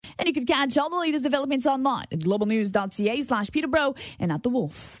And you can catch all the latest developments online at globalnews.ca/Peterborough and at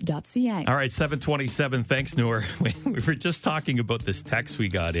thewolf.ca. All right, 7:27. Thanks, Noor. We were just talking about this text we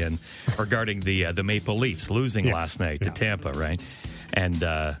got in regarding the Maple Leafs losing last night to Tampa, right? And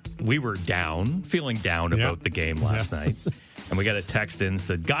we were feeling down about the game last night. And we got a text in that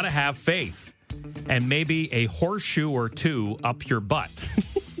said, gotta have faith and maybe a horseshoe or two up your butt.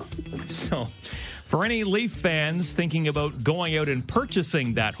 So for any Leaf fans thinking about going out and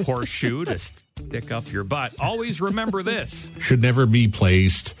purchasing that horseshoe to stick up your butt, always remember this. Should never be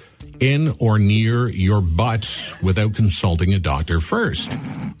placed in or near your butt without consulting a doctor first.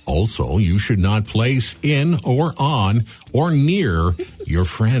 Also, you should not place in or on or near your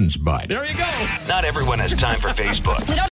friend's butt. There you go. Not everyone has time for Facebook.